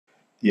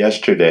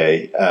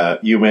yesterday.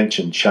 You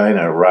mentioned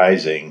China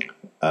rising.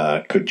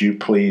 Could you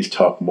please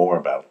talk more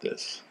about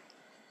this?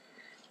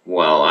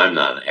 Well, I'm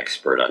not an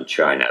expert on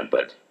China,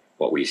 but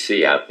what we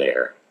see out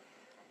there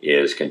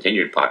is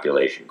continued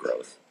population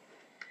growth,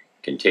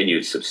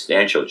 continued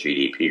substantial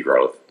GDP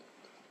growth,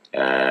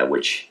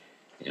 which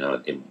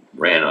it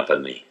ran up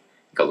in the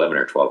 11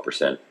 or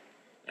 12%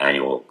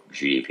 annual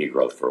GDP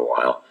growth for a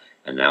while,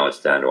 and now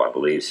it's down to, I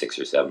believe, 6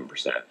 or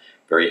 7%.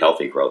 Very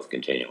healthy growth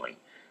continuing.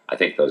 I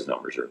think those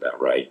numbers are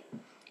about right.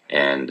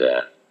 And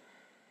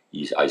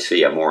I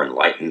see a more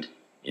enlightened,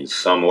 in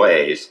some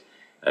ways,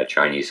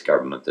 Chinese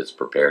government that's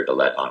prepared to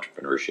let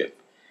entrepreneurship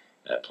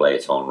play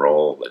its own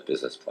role, let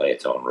business play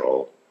its own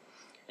role.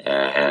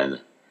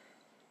 And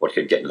what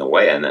could get in the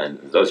way, and then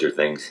those are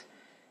things,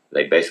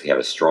 they basically have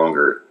a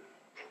stronger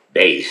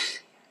base,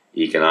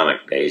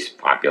 economic base,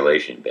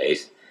 population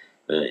base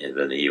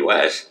than the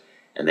U.S.,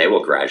 and they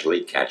will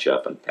gradually catch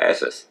up and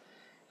pass us.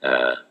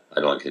 I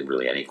don't think there's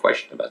really any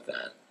question about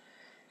that.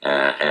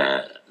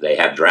 They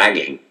have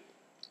dragging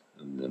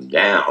them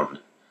down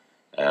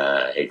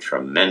a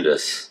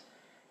tremendous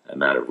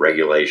amount of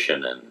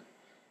regulation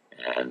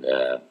and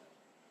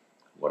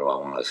what do I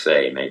want to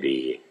say,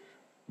 maybe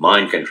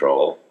mind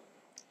control.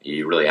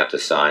 You really have to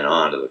sign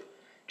on to the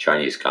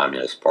Chinese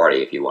Communist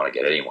Party if you want to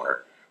get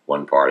anywhere,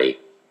 one party.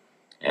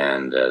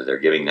 And they're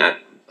giving that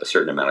a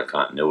certain amount of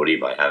continuity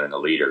by having a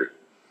leader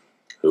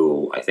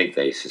who, I think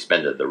they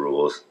suspended the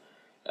rules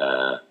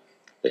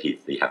that you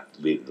have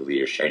to leave the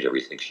leaders change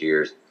every 6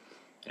 years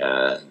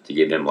to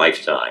give him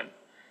lifetime.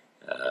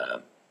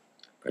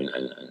 And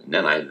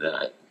then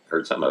I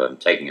heard some of them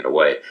taking it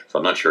away, so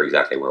I'm not sure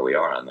exactly where we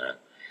are on that.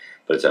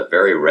 But it's a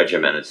very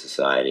regimented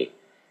society,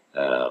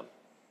 a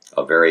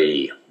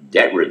very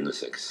debt-ridden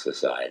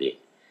society.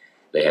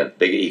 They have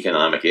big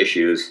economic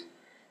issues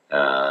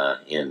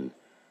in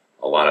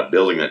a lot of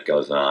building that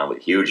goes on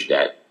with huge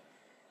debt,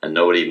 and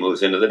nobody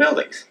moves into the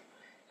buildings.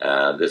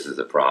 This is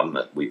a problem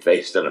that we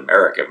faced in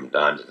America from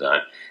time to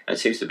time, and it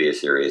seems to be a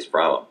serious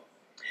problem.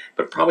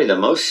 But probably the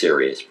most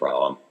serious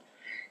problem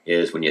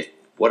is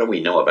what do we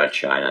know about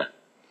China?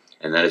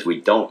 And that is, we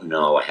don't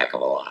know a heck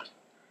of a lot.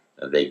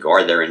 They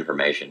guard their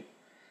information.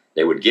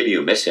 They would give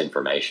you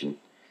misinformation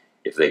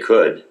if they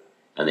could,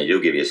 and they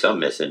do give you some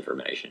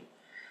misinformation.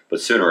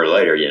 But sooner or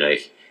later,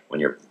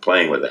 when you're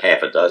playing with a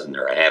half a dozen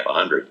or a half a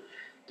hundred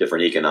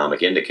different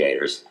economic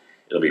indicators,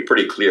 it'll be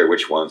pretty clear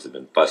which ones have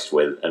been fussed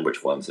with and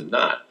which ones have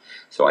not.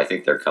 So I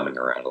think they're coming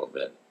around a little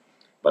bit.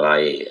 But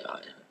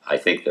I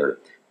think they're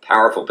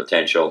powerful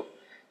potential,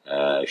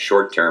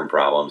 short-term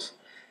problems,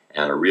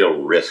 and a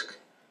real risk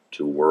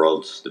to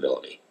world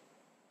stability.